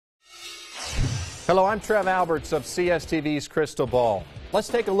Hello, I'm Trev Alberts of CSTV's Crystal Ball. Let's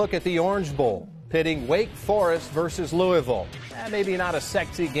take a look at the Orange Bowl, pitting Wake Forest versus Louisville. Maybe not a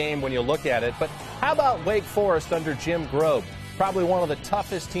sexy game when you look at it, but how about Wake Forest under Jim Grobe? Probably one of the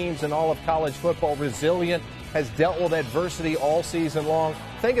toughest teams in all of college football, resilient, has dealt with adversity all season long.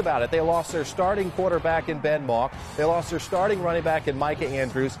 Think about it. They lost their starting quarterback in Ben Mock. They lost their starting running back in Micah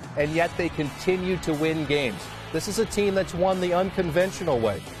Andrews, and yet they continue to win games. This is a team that's won the unconventional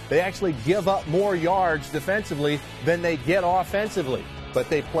way. They actually give up more yards defensively than they get offensively. But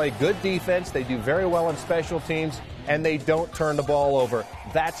they play good defense, they do very well in special teams, and they don't turn the ball over.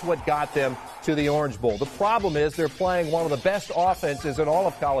 That's what got them to the Orange Bowl. The problem is they're playing one of the best offenses in all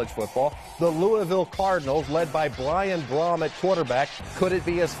of college football, the Louisville Cardinals, led by Brian Brom at quarterback. Could it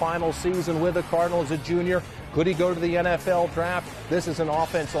be his final season with the Cardinals as a junior? Could he go to the NFL draft? This is an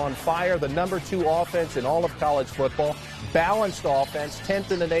offense on fire, the #2 offense in all of college football. Balanced offense,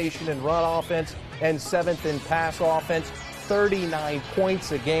 10th in the nation in run offense and 7th in pass offense. 39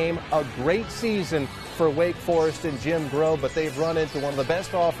 points a game. A great season for Wake Forest and Jim Grobe, but they've run into one of the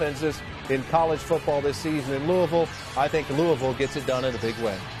best offenses in college football this season in Louisville. I think Louisville gets it done in a big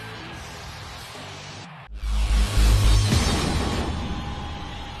way.